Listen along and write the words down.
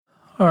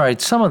All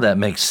right, some of that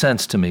makes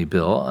sense to me,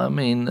 Bill. I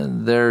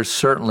mean, there's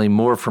certainly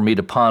more for me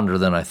to ponder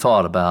than I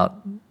thought about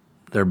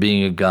there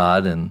being a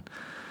God and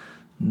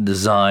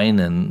design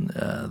and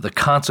the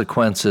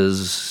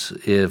consequences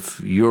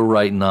if you're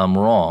right and I'm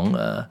wrong.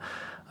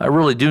 I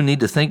really do need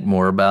to think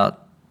more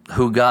about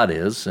who God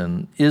is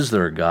and is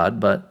there a God.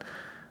 But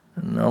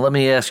now let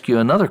me ask you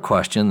another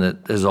question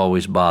that has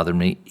always bothered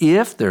me.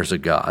 If there's a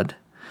God,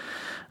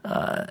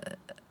 I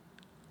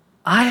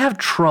have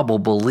trouble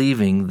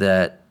believing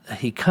that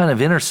he kind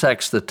of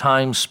intersects the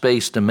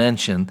time-space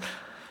dimension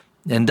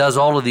and does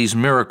all of these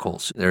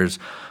miracles. There's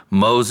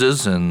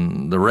Moses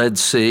and the Red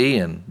Sea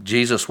and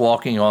Jesus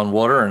walking on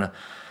water. And,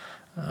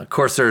 of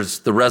course, there's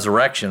the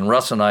resurrection.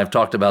 Russ and I have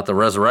talked about the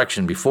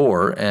resurrection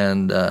before.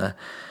 And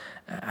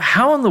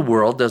how in the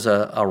world does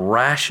a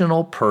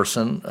rational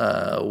person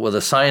with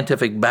a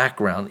scientific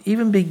background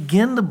even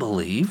begin to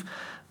believe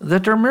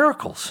that there are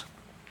miracles?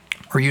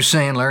 Are you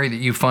saying, Larry, that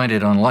you find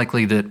it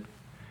unlikely that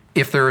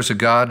if there is a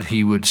God,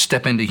 he would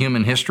step into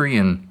human history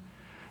and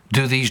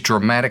do these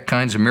dramatic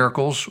kinds of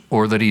miracles,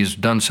 or that he's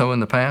done so in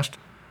the past?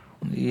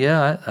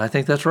 Yeah, I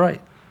think that's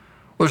right.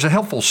 Well, there's a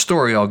helpful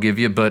story I'll give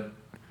you, but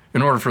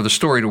in order for the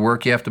story to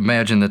work, you have to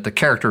imagine that the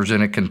characters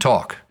in it can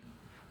talk.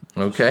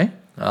 Okay,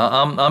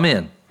 I'm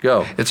in.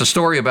 Go. It's a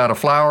story about a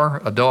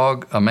flower, a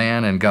dog, a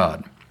man, and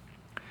God.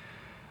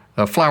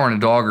 A flower and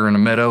a dog are in a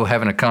meadow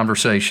having a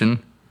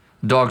conversation.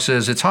 The dog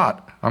says, "It's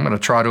hot. I'm going to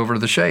trot over to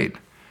the shade."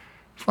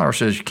 The flower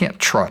says, "You can't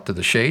trot to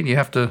the shade. You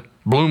have to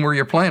bloom where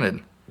you're planted."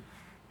 The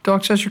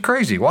dog says, "You're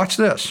crazy. Watch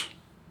this."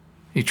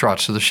 He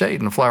trots to the shade,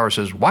 and the flower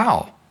says,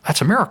 "Wow,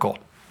 that's a miracle."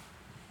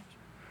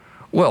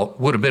 Well, it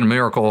would have been a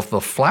miracle if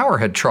the flower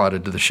had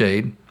trotted to the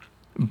shade,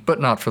 but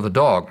not for the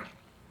dog.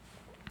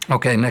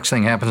 Okay, next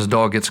thing happens, the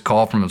dog gets a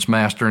call from its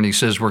master, and he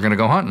says, "We're going to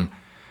go hunting."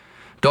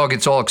 Dog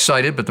gets all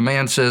excited, but the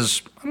man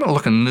says, "I'm going to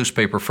look in the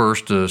newspaper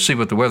first to see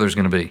what the weather's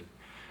going to be."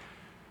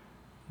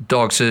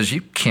 Dog says,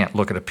 "You can't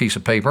look at a piece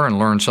of paper and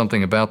learn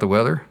something about the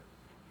weather."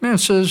 Man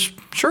says,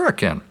 "Sure I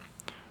can."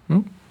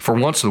 For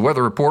once, the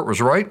weather report was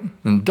right,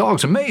 and the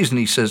dog's amazed, and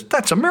he says,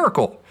 "That's a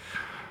miracle."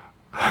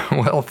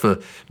 Well, if the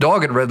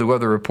dog had read the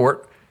weather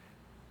report,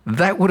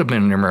 that would have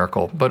been a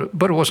miracle, but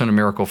it wasn't a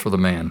miracle for the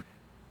man.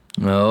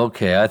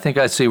 Okay, I think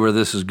I see where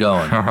this is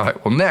going. All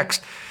right, well,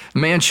 next, the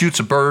man shoots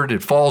a bird.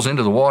 It falls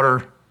into the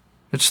water.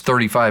 It's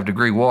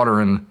 35-degree water,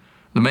 and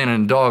the man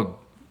and the dog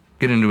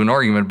get into an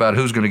argument about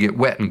who's going to get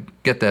wet and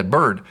get that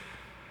bird.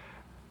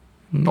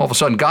 And all of a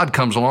sudden, God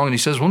comes along and he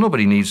says, "Well,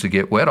 nobody needs to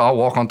get wet. I'll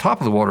walk on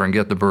top of the water and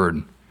get the bird."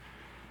 And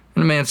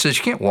the man says,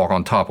 "You can't walk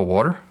on top of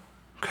water."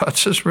 God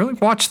says, "Really?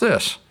 Watch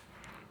this."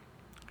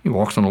 He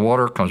walks on the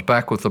water, comes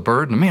back with the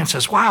bird, and the man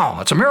says, "Wow,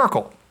 that's a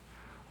miracle."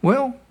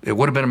 Well, it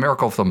would have been a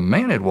miracle if the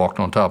man had walked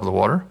on top of the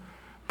water,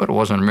 but it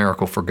wasn't a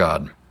miracle for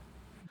God.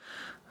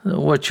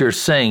 What you're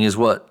saying is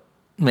what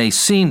may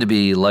seem to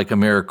be like a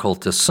miracle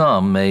to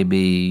some may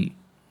be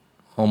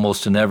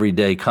almost an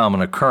everyday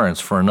common occurrence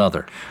for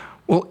another.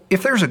 Well,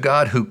 if there's a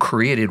God who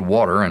created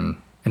water and,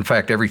 in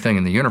fact, everything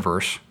in the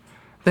universe,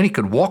 then he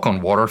could walk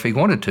on water if he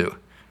wanted to.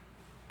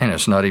 And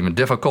it's not even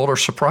difficult or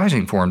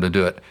surprising for him to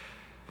do it.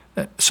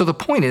 So the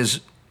point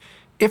is,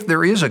 if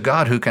there is a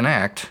God who can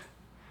act,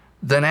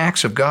 then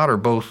acts of God are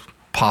both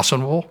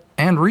possible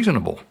and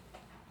reasonable.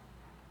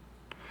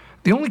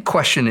 The only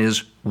question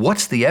is,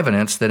 what's the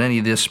evidence that any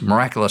of this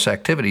miraculous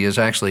activity is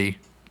actually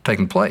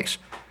taking place?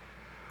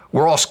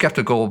 We're all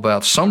skeptical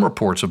about some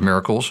reports of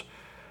miracles,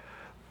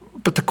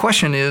 but the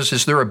question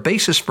is there a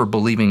basis for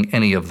believing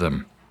any of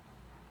them?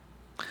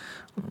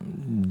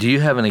 Do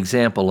you have an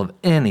example of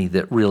any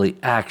that really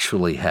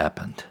actually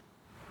happened?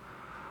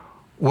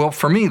 Well,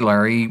 for me,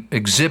 Larry,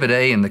 Exhibit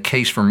A in the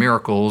case for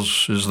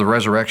miracles is the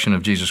resurrection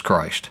of Jesus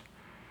Christ.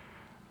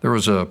 There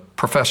was a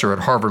professor at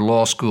Harvard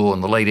Law School in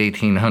the late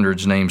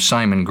 1800s named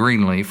Simon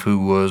Greenleaf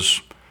who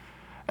was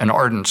an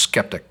ardent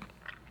skeptic.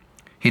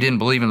 He didn't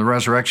believe in the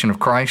resurrection of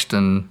Christ,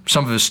 and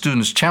some of his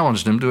students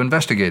challenged him to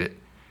investigate it.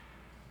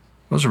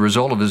 As a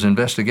result of his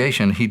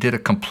investigation, he did a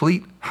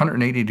complete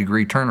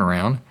 180-degree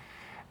turnaround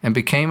and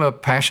became a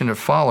passionate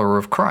follower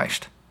of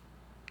Christ.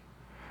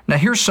 Now,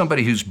 here's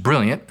somebody who's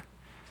brilliant.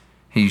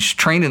 He's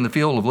trained in the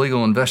field of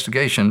legal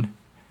investigation,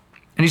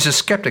 and he's a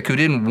skeptic who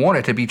didn't want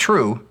it to be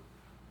true,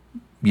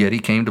 yet he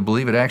came to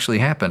believe it actually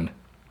happened.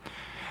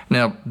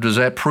 Now, does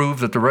that prove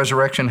that the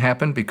resurrection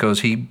happened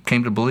because he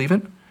came to believe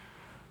it?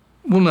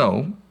 Well,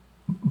 no,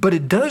 but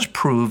it does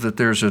prove that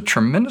there's a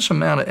tremendous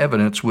amount of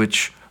evidence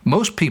which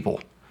most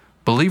people,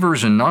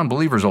 believers and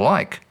non-believers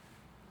alike,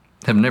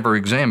 have never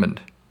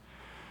examined.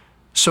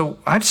 So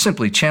I'd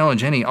simply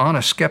challenge any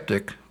honest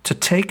skeptic to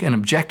take an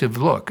objective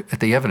look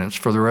at the evidence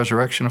for the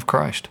resurrection of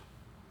Christ.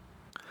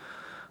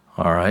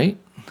 All right,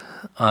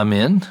 I'm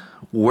in.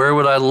 Where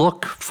would I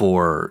look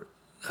for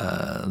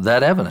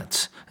that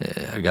evidence?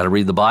 I got to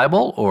read the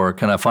Bible, or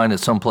can I find it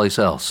someplace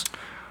else?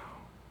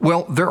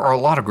 Well, there are a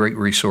lot of great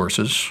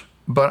resources,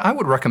 but I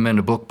would recommend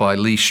a book by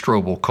Lee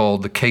Strobel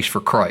called The Case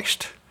for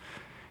Christ.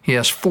 He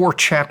has 4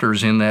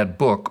 chapters in that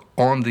book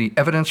on the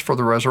evidence for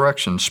the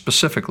resurrection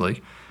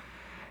specifically,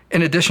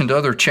 in addition to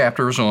other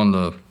chapters on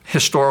the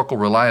historical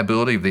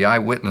reliability of the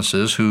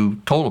eyewitnesses who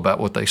told about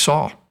what they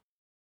saw.